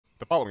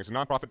The following is a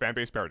non-profit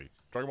fan-based parody.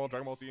 Dragonball,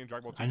 Dragonball Z, and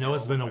Dragonball. I know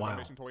it's been a while.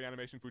 Animation, Toei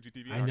Animation, Fuji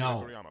TV, I and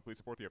know. Toriyama. Please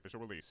support the official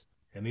release.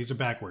 And these are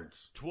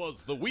backwards.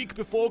 'Twas the week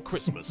before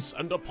Christmas,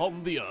 and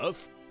upon the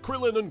earth,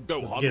 Krillin and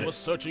Gohan were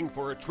searching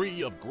for a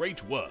tree of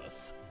great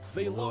worth.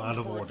 They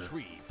longed for a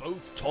tree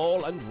both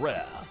tall and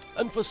rare,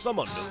 and for some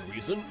unknown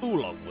reason,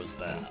 Oolong was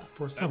there.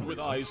 And with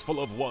eyes full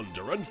of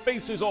wonder and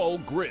faces all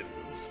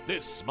grins,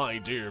 this, my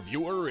dear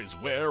viewer, is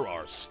where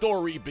our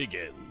story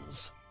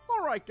begins.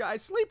 All right,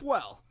 guys, sleep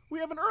well. We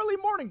have an early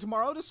morning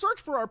tomorrow to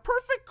search for our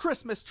perfect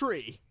Christmas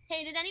tree.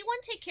 Hey, did anyone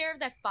take care of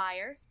that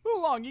fire?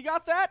 Oolong, you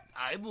got that?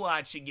 I'm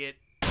watching it.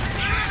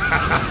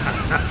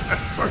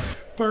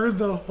 Burn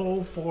the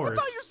whole forest. I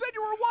thought you said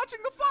you were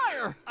watching the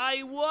fire.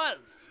 I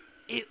was.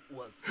 It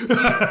was.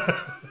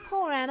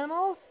 Poor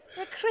animals.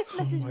 Their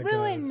Christmas is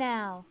ruined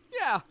now.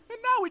 Yeah,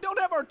 and now we don't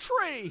have our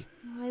tree.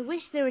 I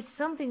wish there was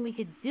something we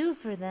could do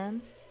for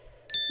them.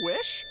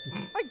 Wish?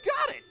 I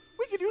got it.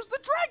 We could use the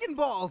Dragon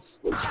Balls.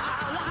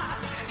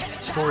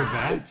 For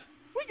that?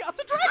 We got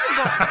the Dragon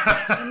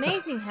Balls.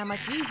 Amazing how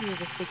much easier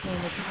this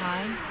became with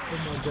time. Oh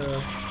my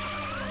god.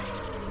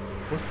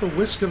 What's the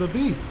wish gonna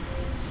be?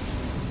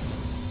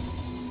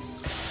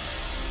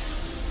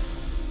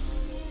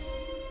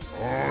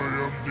 I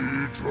am the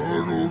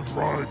Eternal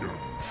Dragon.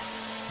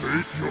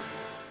 State your...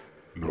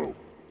 No.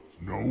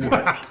 No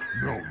way.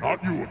 No,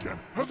 not you again.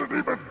 Hasn't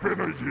even been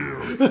a year.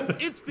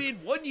 It's been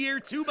 1 year,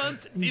 2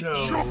 months, and 50.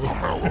 No. Shut the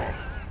hell up.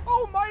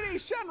 Almighty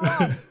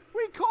Shenron,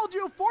 we called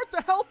you forth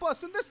to help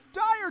us in this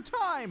dire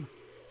time.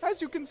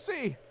 As you can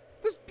see,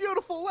 this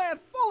beautiful land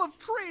full of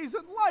trees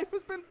and life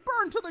has been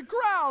burned to the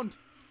ground.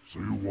 So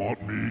you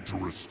want me to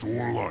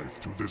restore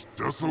life to this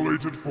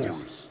desolated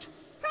forest?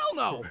 Hell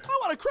no! I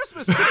want a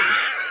Christmas tree.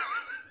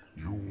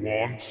 You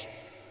want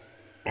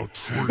a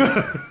tree?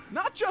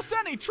 Not just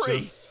any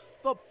tree.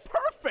 The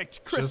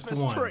perfect Christmas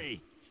one.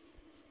 tree.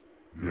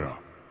 Yeah.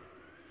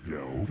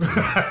 Yeah,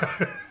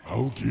 okay.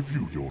 I'll give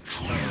you your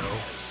tree.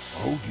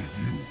 I'll give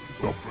you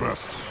the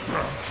best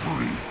damn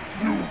tree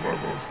you've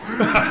ever seen.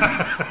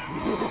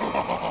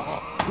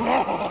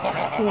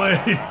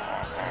 Wait.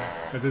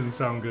 That didn't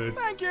sound good.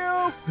 Thank you.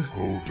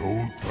 Oh,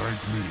 don't thank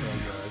me.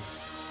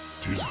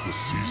 Tis the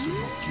season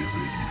of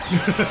giving.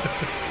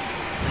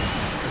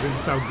 That didn't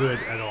sound good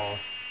at all.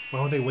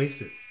 Why would they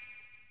waste it?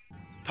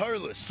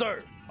 Turles,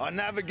 sir, our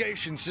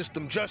navigation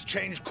system just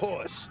changed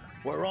course.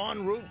 We're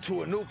en route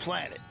to a new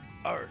planet,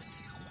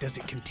 Earth. Does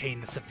it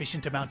contain the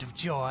sufficient amount of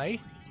joy?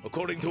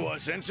 According to our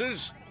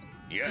senses,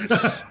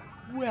 yes.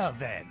 Well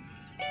then,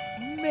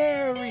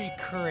 Merry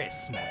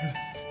Christmas.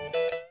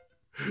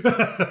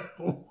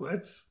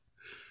 What?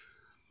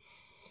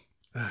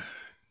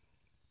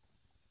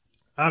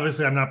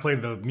 Obviously, I'm not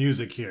playing the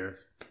music here.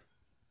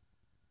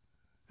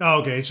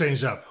 Oh, okay, it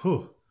changed up.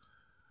 Whew.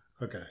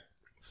 Okay.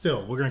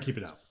 Still, we're gonna keep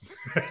it up.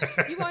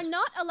 You are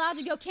not allowed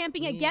to go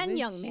camping again,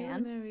 young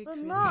man. But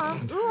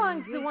Mom,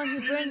 Oolong's the one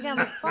who burned down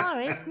the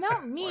forest,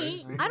 not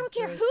me. I don't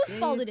care whose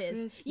fault it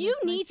is. You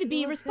need to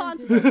be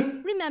responsible.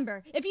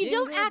 Remember, if you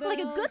don't act like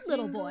a good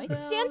little boy,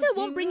 Santa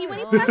won't bring you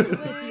any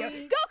presents this year.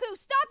 Goku,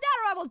 stop that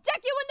or I will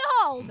deck you into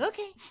halls!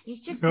 Okay, he's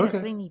just gonna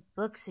bring me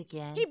books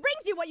again. He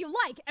brings you what you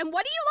like, and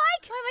what do you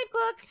like? My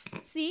books.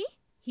 See?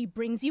 He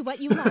brings you what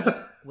you like.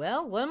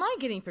 Well, what am I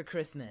getting for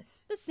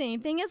Christmas? The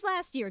same thing as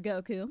last year,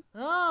 Goku.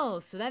 Oh,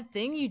 so that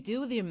thing you do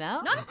with your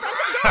mouth? Not a present,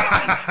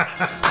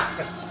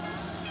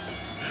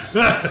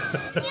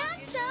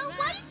 Yamcha,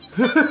 why did you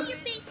spend all your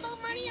baseball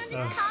money on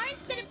this car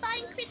instead of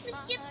buying Christmas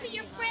gifts for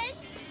your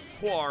friends?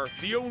 Quar,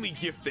 the only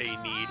gift they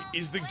need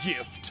is the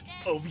gift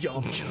of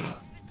Yamcha.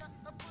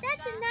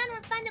 That's a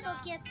non-refundable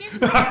gift,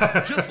 isn't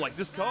it? Just like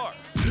this car.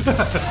 Oh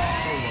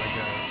my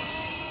god.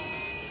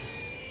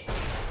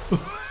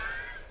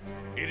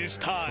 It is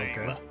time.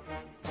 Okay.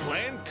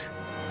 Plant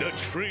the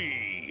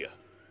tree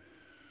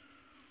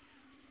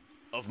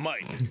of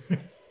might.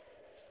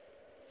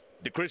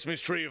 The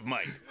Christmas tree of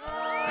might.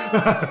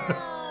 Title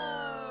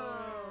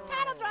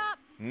drop!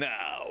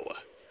 Now,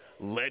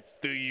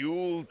 let the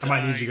Yuletide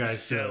I might need you guys to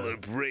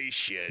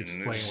celebration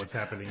explain what's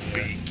happening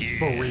here. begin.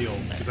 For real,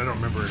 because I don't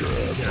remember it.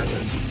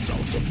 It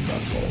sounds of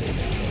metal.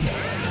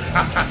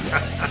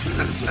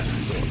 Tis the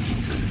season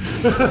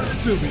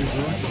To be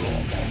brutal.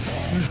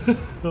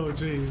 Oh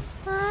jeez.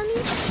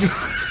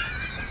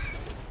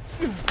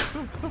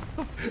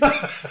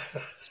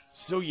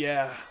 So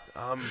yeah,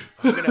 I'm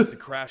gonna have to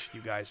crash with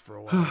you guys for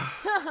a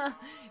while.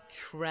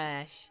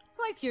 Crash.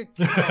 Like your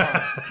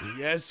car.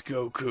 Yes,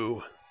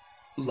 Goku.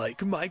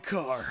 Like my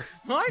car.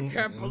 I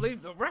can't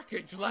believe the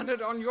wreckage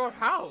landed on your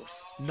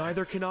house.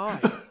 Neither can I.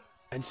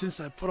 And since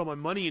I put all my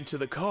money into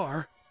the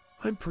car,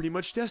 I'm pretty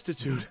much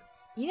destitute.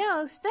 You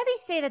know,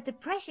 studies say that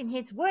depression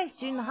hits worse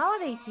during the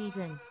holiday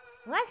season.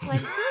 Well, that's when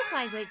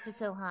suicide rates are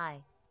so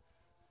high.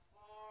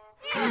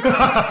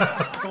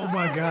 Oh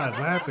my god,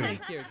 laughing.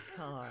 Like your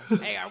car.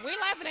 Hey, are we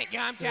laughing at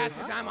Yamcha?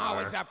 Because I'm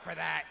always up for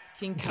that.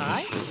 King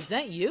Kai? Is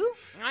that you?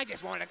 I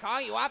just wanted to call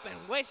you up and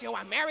wish you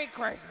a Merry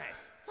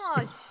Christmas.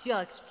 Oh,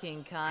 shucks,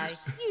 King Kai.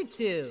 You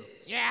too.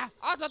 Yeah,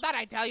 also thought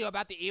I'd tell you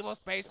about the evil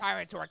space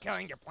pirates who are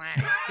killing your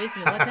planet.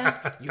 Basically, what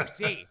now? You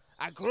see,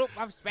 a group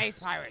of space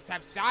pirates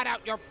have sought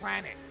out your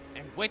planet,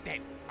 and with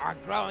it are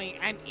growing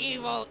an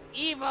evil,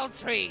 evil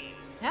tree.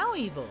 How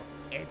evil?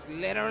 It's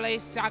literally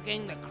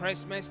sucking the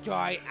Christmas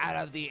joy out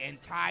of the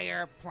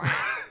entire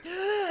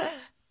planet.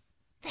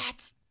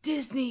 That's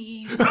Disney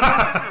evil.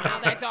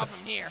 Well, that's all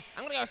from here.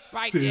 I'm gonna go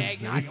spike the Disney.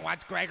 eggnog and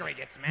watch Gregory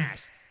get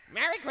smashed.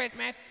 Merry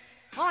Christmas!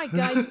 Alright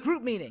guys,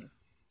 group meeting.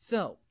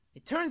 So,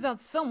 it turns out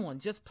someone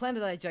just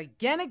planted a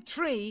gigantic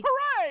tree.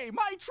 Hooray!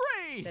 My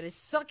tree! That is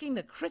sucking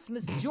the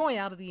Christmas joy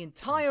out of the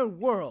entire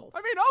world.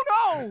 I mean, oh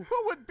no! Who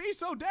would be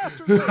so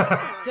dastardly?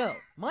 So,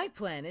 my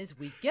plan is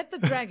we get the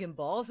Dragon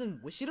Balls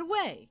and wish it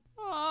away.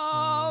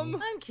 I'm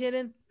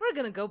kidding. We're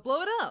gonna go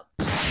blow it up.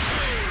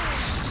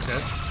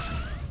 Okay.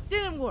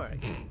 Didn't work.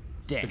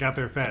 They got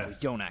there fast.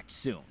 If we don't act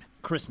soon,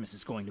 Christmas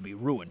is going to be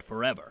ruined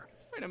forever.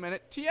 Wait a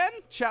minute, Tien,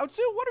 Chaozu,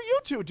 what are you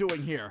two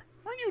doing here?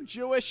 Aren't you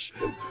Jewish?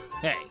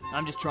 Hey,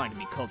 I'm just trying to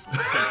be culturally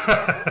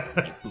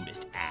sensitive, you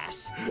Buddhist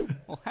ass.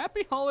 Well,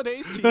 happy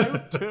holidays to you,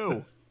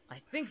 too. I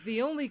think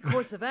the only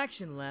course of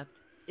action left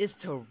is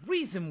to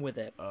reason with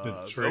it.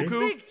 The tree? Goku?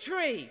 Big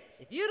tree,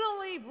 if you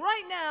don't leave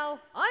right now,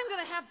 I'm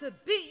gonna have to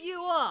beat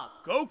you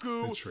up.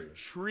 Goku, The tree.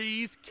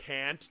 trees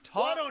can't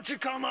talk. Why don't you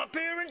come up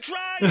here and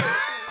try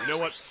You know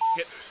what?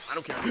 I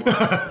don't care anymore.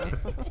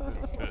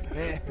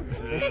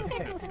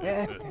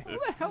 Who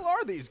the hell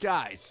are these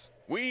guys?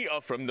 We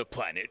are from the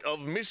planet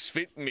of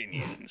misfit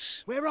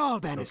minions. We're all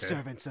banished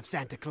servants of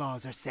Santa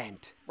Claus are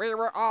sent. We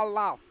were all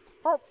lost,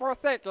 hope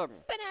forsaken.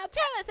 But now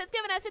Turles has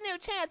given us a new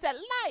chance at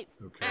life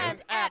and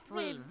at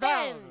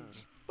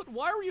revenge. But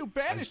why were you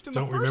banished in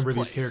the Don't first remember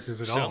place? these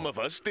characters at Some all. of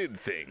us did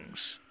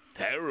things.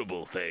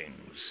 Terrible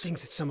things.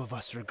 Things that some of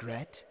us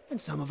regret,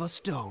 and some of us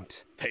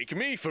don't. Take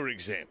me, for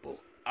example.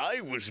 I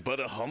was but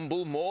a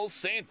humble mall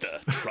Santa,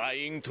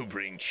 trying to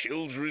bring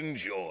children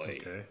joy.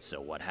 Okay.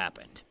 So what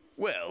happened?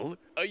 Well,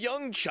 a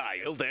young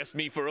child asked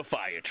me for a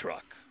fire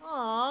truck.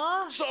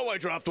 Aww. So I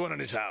dropped one in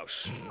his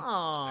house.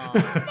 Aww.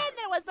 Then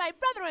there was my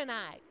brother and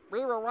I.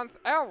 We were once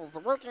elves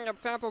working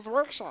at Santa's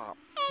workshop.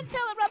 Until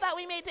a robot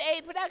we made to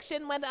aid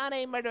production went on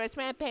a murderous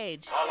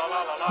rampage.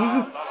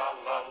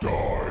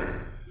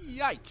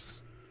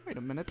 Yikes. Wait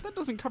a minute, that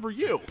doesn't cover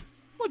you.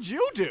 What'd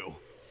you do?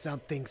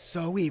 Something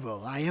so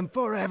evil, I am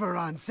forever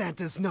on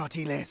Santa's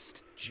naughty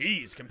list.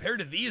 Jeez, compared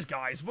to these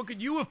guys, what could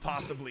you have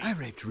possibly... I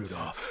raped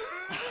Rudolph.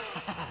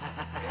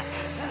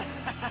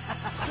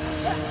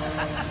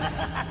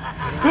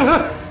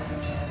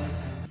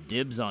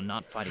 Dibs on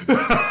not fighting.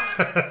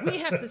 We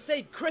have to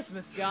save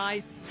Christmas,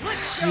 guys.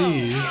 Let's go.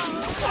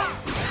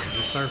 Jeez.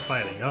 They start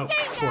fighting. Oh, of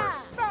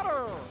course.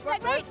 The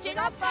great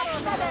Jingle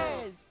Bell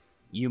Brothers!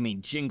 You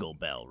mean Jingle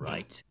Bell,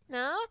 right?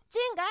 No,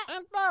 Jinga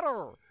and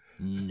Butter.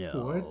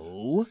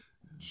 No.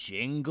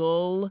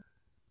 Jingle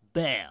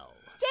Bell.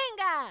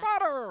 Jinga!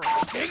 Butter!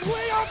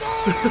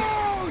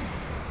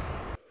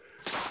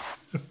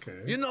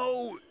 Okay. You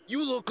know,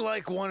 you look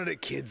like one of the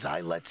kids I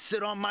let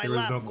sit on my There was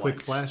lap no quick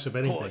once. flash of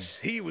anything. Of course,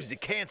 he was a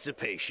cancer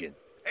patient.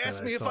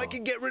 Asked I me if I saw.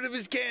 could get rid of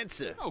his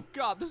cancer. Oh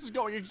God, this is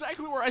going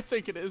exactly where I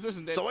think it is,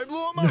 isn't it? So I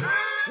blew him up.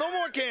 No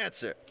more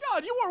cancer.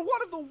 God, you are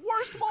one of the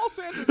worst mall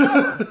Santas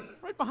ever!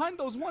 Right behind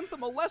those ones that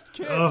molest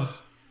kids. Ugh.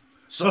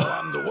 So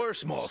I'm the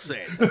worst mall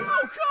Santa.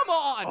 Oh, come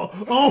on!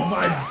 Oh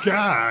my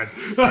God.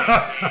 Young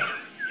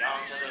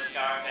to the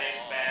Scarface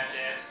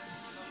Bandit.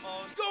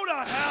 Go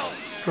to hell!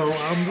 So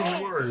I'm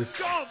the worst.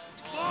 Come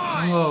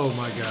on! Oh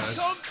my God.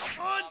 Come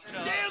on,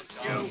 damn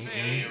you!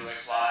 We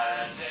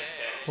require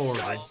assistance.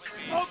 Horrible.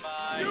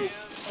 You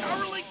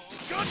caroling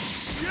good?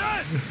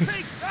 Yes!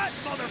 Take that,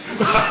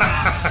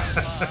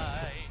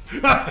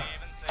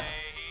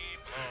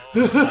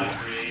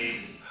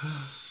 Agreed.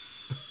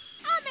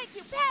 I'll make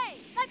you pay,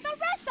 like the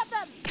rest of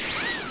them!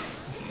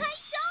 I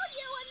told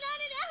you I'm not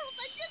an elf,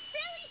 I'm just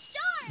really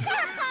short!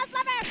 Santa Claus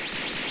lover! I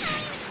don't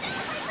even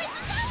celebrate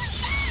Christmas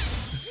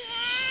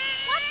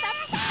What the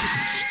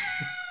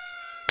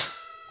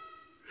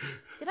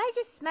Did I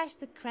just smash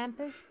the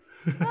Krampus?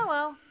 Oh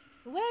well.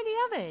 Where are the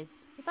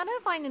others? If I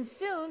don't find them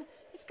soon,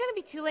 it's gonna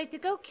be too late to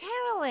go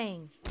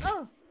caroling.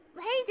 Oh,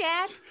 hey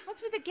Dad,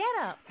 what's with the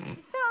getup?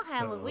 It's not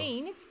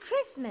Halloween, it's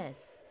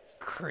Christmas.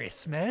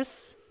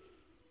 Christmas?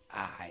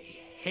 I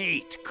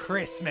hate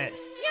Christmas.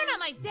 You're not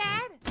my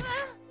dad!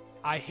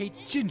 I hate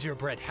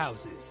gingerbread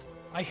houses.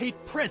 I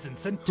hate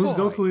presents and Who's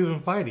toys. Goku even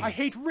fighting? I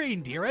hate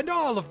reindeer and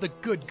all of the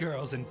good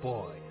girls and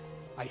boys.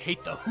 I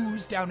hate the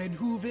Who's down in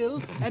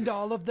Whoville and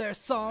all of their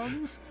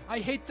songs. I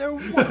hate their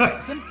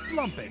Wumpets and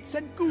Flumpets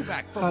and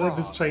Goobak for How did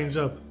this change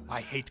up?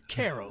 I hate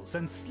carols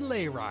and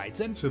sleigh rides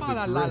and To the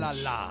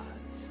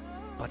fa-la-la-la-las.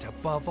 But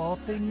above all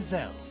things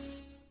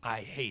else,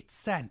 I hate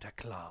Santa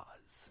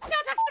Claus. Don't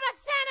talk about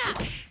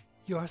Santa!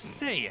 You're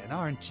saying,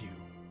 aren't you?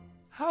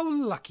 How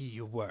lucky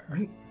you were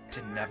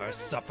to never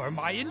suffer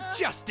my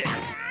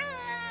injustice!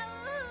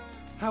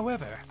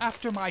 However,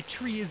 after my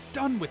tree is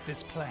done with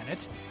this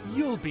planet,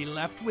 you'll be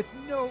left with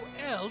no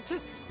L to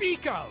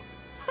speak of!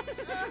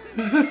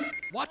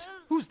 What?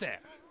 Who's there?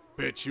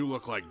 Bitch, you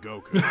look like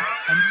Goku.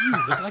 And you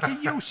look like a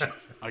Yoshi.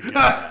 I get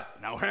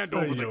that. Now hand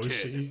over the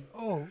kid.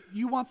 Oh,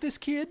 you want this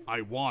kid?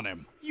 I want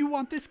him. You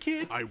want this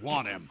kid? I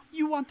want him.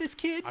 You want this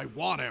kid? I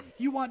want him.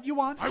 You want?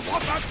 I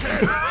want that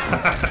kid!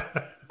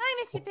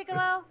 Hi, Mr.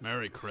 Piccolo.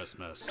 Merry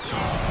Christmas.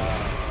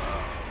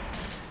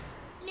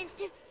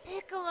 Mr.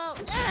 Piccolo.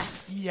 Ugh.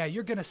 Yeah,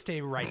 you're gonna stay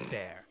right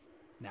there.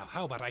 Now,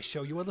 how about I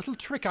show you a little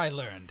trick I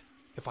learned?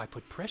 If I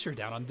put pressure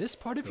down on this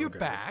part of your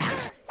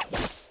back,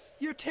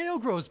 your tail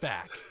grows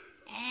back.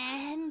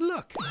 And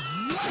look.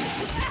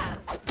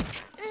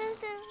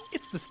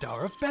 It's the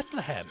Star of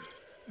Bethlehem.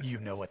 You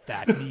know what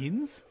that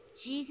means?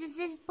 Jesus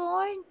is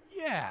born?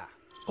 Yeah.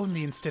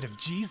 Only instead of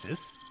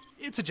Jesus,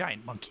 it's a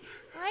giant monkey.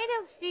 I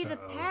don't see the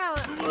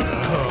parallel.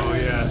 Oh,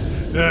 yeah.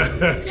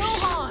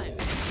 Gohan!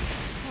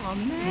 Oh,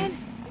 man.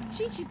 If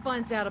Chi-Chi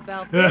finds out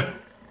about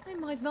this, I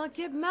might not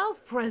get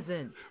mouth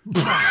present.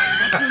 What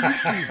will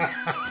you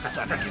do?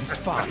 Son against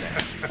father.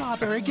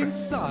 Father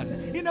against son.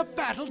 In a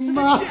battle to the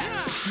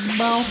death.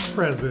 Mouth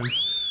present.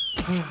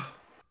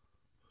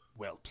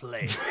 Well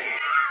played.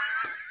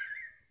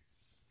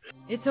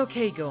 It's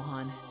okay,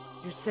 Gohan.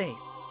 You're safe.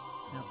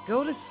 Now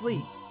go to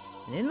sleep.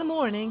 And in the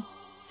morning,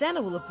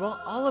 Santa will have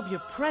brought all of your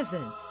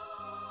presents.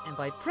 And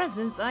by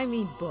presents, I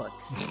mean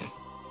books.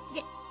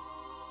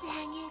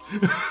 Dang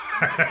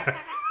it.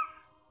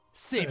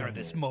 Savor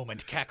this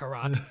moment,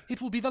 Kakarot.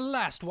 It will be the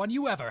last one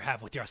you ever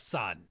have with your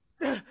son.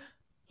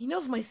 He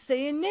knows my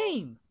Saiyan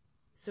name.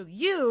 So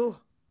you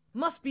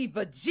must be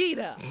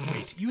Vegeta.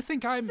 Wait, you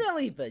think I'm...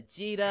 Silly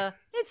Vegeta.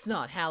 It's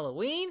not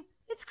Halloween.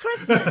 It's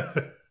Christmas.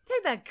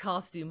 Take that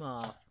costume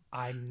off.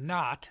 I'm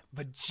not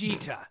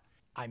Vegeta.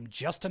 I'm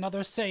just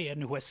another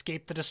Saiyan who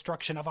escaped the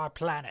destruction of our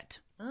planet.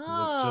 Oh.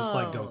 Looks just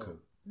like Goku.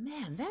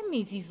 Man, that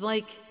means he's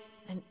like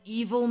an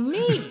evil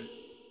me.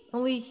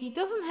 Only he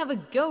doesn't have a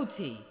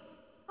goatee.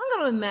 I'm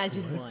gonna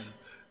imagine one.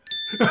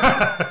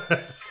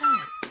 So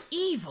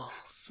evil.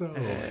 So.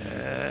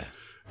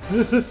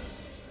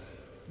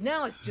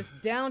 Now it's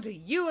just down to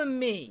you and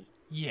me.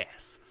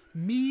 Yes,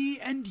 me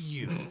and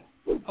you.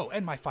 Oh,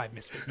 and my 5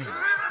 misfit minions.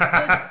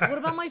 But what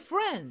about my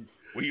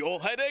friends? We all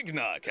had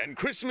eggnog and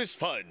Christmas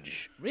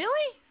fudge.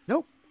 Really?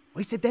 Nope.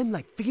 Wasted them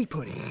like figgy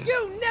pudding.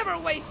 You never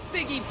waste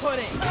figgy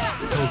pudding!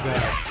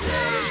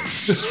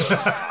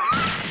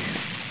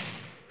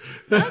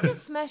 Did I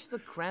just smash the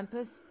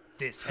Krampus?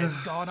 This has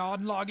gone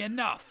on long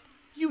enough.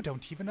 You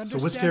don't even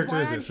understand which character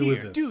why is this? I'm Who is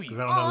here, this? do 'Cause you? I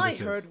don't know All who I this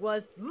is. heard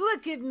was,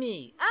 look at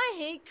me. I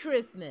hate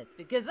Christmas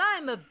because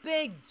I'm a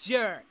big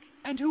jerk.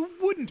 And who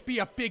wouldn't be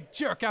a big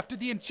jerk after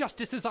the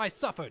injustices I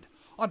suffered?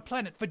 On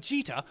planet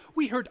Vegeta,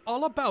 we heard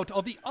all about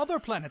all the other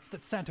planets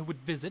that Santa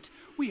would visit.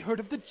 We heard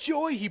of the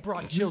joy he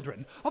brought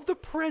children, of the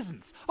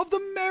presents, of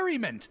the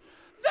merriment.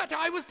 That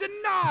I was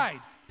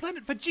denied!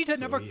 Planet Vegeta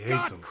never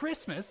got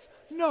Christmas.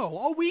 No,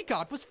 all we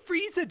got was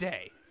Frieza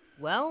Day.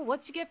 Well,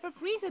 what'd you get for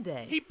Frieza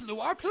Day? He blew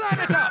our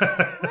planet up!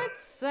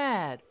 That's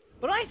sad.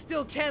 But I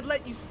still can't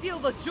let you steal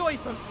the joy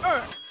from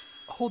Earth.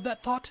 Hold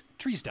that thought.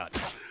 Tree's done.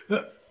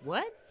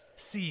 What?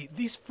 See,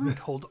 these fruit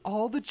hold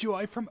all the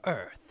joy from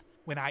Earth.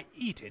 When I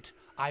eat it,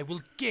 I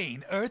will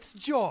gain Earth's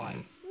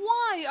joy.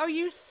 Why are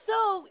you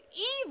so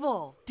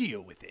evil?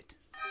 Deal with it.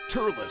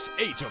 Turles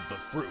ate of the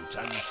fruit,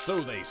 and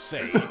so they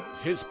say,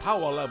 his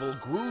power level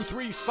grew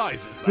 3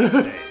 sizes that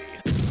day.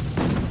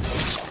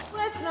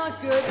 That's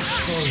not good.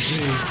 Oh,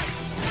 jeez.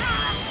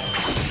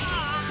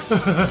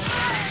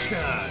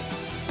 God.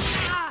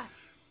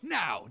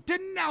 Now,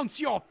 denounce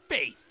your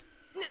faith.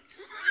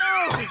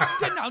 No!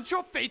 Denounce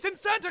your faith in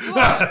Santa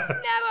Claus!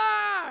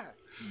 Never!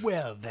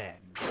 Well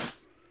then,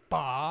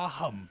 bah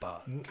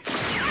humbug.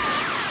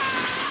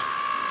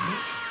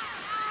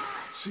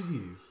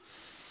 Jeez.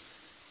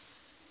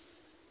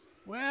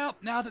 Well,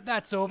 now that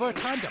that's over,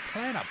 time to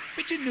plan a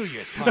bitchin' New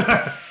Year's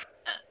party.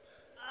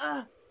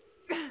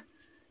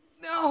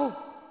 No!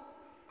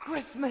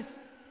 Christmas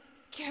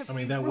can't I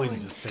mean, that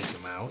wouldn't just take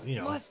him out, you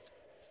know. Must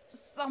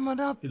summon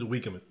up It'll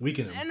weaken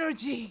him.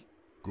 energy.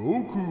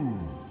 Goku,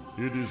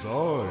 it is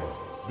I,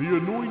 the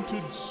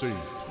anointed saint,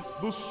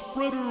 the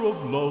spreader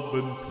of love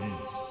and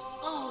peace.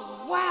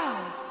 Oh, wow!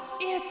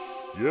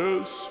 It's...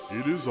 Yes,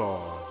 it is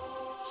I,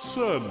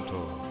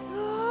 Santa.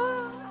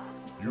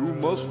 You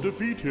must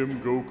defeat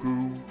him,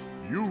 Goku.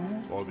 You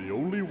are the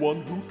only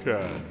one who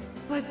can.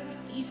 But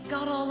he's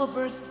got all of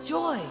Earth's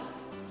joy.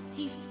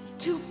 He's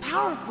too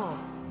powerful.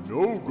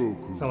 No,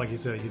 Goku. Sound like he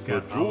said he's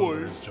got the all joy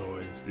of his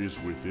joys. is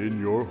within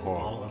your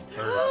heart. All of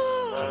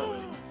Earth's joy.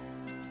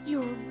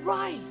 You're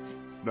right.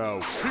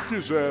 Now kick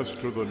his ass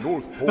to the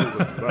North Pole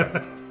and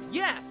back.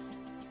 Yes,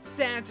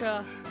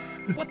 Santa.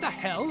 What the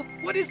hell?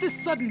 What is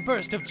this sudden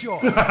burst of joy?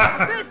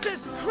 This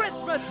is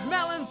Christmas,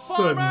 Melon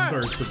Farmer! Sudden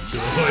burst of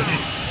joy.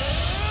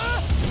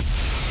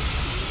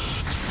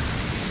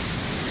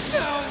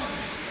 No!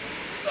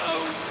 So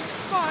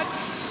much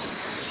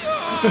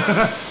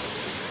joy!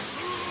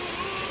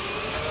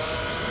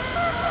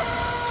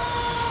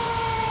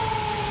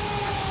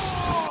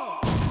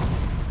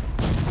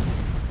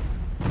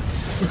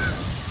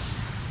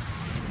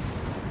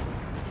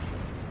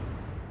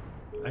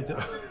 I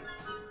don't...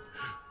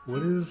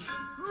 What is...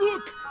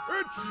 Look!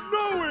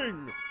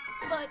 snowing!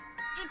 But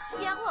it's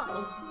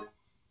yellow.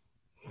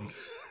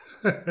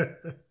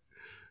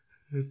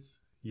 It's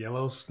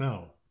yellow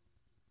snow.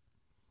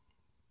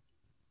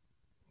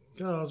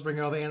 Oh, let's bring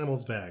all the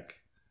animals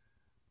back.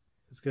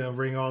 It's gonna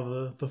bring all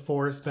the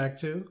forest back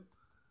too.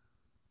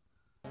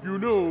 You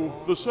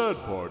know, the sad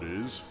part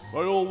is, I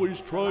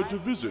always tried to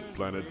visit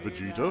Planet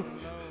Vegeta.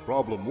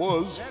 Problem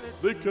was,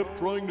 they kept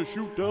trying to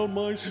shoot down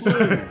my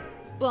sleigh.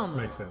 Bummer.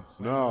 Makes sense.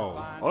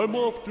 Now, I'm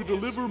off to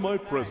deliver my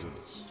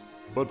presents.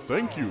 But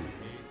thank you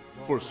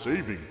for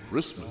saving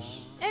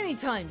Christmas.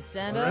 Anytime,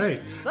 Santa. All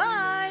right.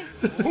 Bye.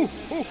 Ho,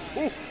 ho,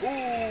 ho,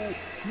 ho!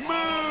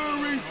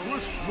 Merry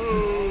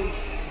Christmas!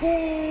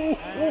 Ho,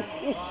 ho,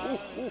 ho,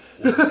 ho,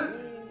 ho.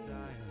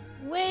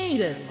 Wait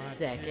a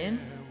second.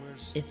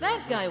 If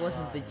that guy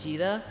wasn't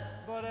Vegeta,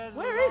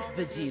 where is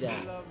Vegeta?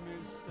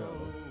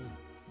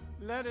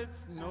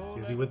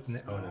 Is he with?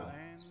 Oh no,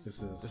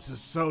 this is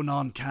so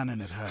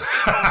non-canon it hurts.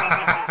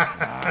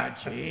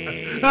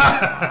 Vegeta!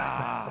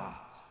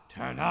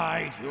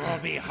 Tonight you will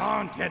be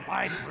haunted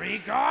by 3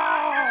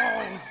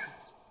 ghosts!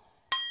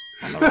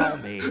 And they're all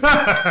me.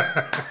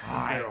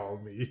 They're all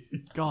me.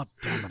 God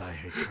damn it, I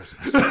hate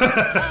Christmas.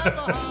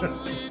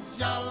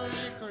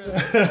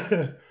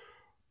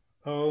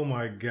 Oh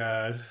my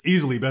god.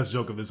 Easily best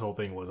joke of this whole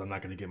thing was I'm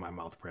not going to get my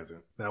mouth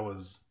present. That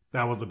was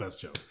the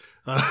best joke.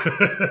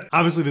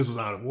 Obviously this was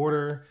out of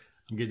order.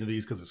 I'm getting to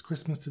these because it's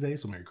Christmas today,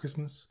 so Merry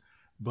Christmas.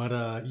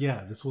 But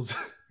yeah, these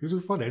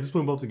were fun. I just put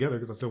them both together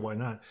because I said why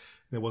not.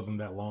 And it wasn't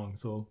that long.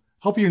 So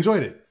hope you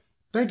enjoyed it.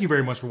 Thank you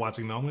very much for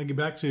watching though. I'm going to get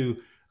back to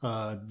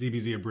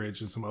DBZA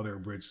Abridged and some other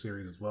Abridged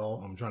series as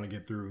well. I'm trying to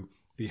get through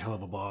The Hell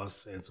of a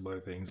Boss and some other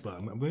things, but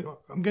I'm going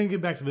to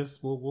get back to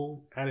this.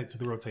 We'll add it to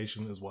the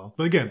rotation as well.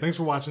 But again, thanks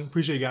for watching.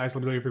 Appreciate you guys.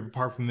 Let me know your favorite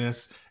part from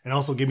this, and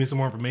also give me some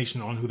more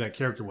information on who that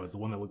character was, the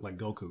one that looked like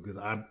Goku, because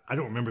I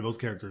don't remember those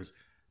characters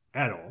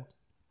at all.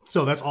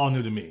 So that's all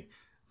new to me.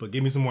 But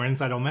give me some more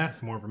insight on that,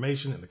 some more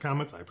information in the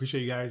comments. I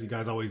appreciate you guys. You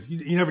guys always,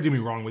 you never do me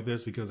wrong with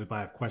this, because if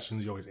I have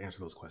questions, you always answer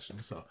those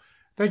questions. So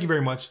thank you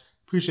very much.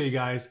 Appreciate you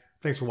guys.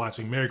 Thanks for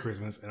watching. Merry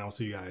Christmas, and I'll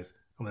see you guys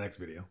on the next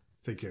video.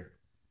 Take care.